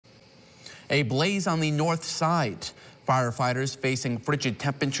A blaze on the north side. Firefighters facing frigid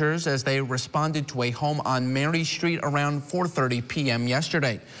temperatures as they responded to a home on Mary Street around 4:30 p.m.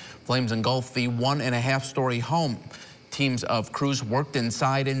 yesterday. Flames engulfed the 1.5-story home. Teams of crews worked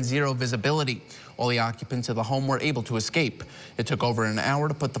inside in zero visibility. All the occupants of the home were able to escape. It took over an hour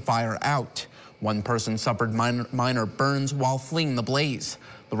to put the fire out. One person suffered minor burns while fleeing the blaze.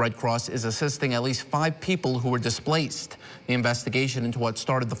 The Red Cross is assisting at least 5 people who were displaced. The investigation into what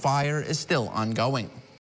started the fire is still ongoing.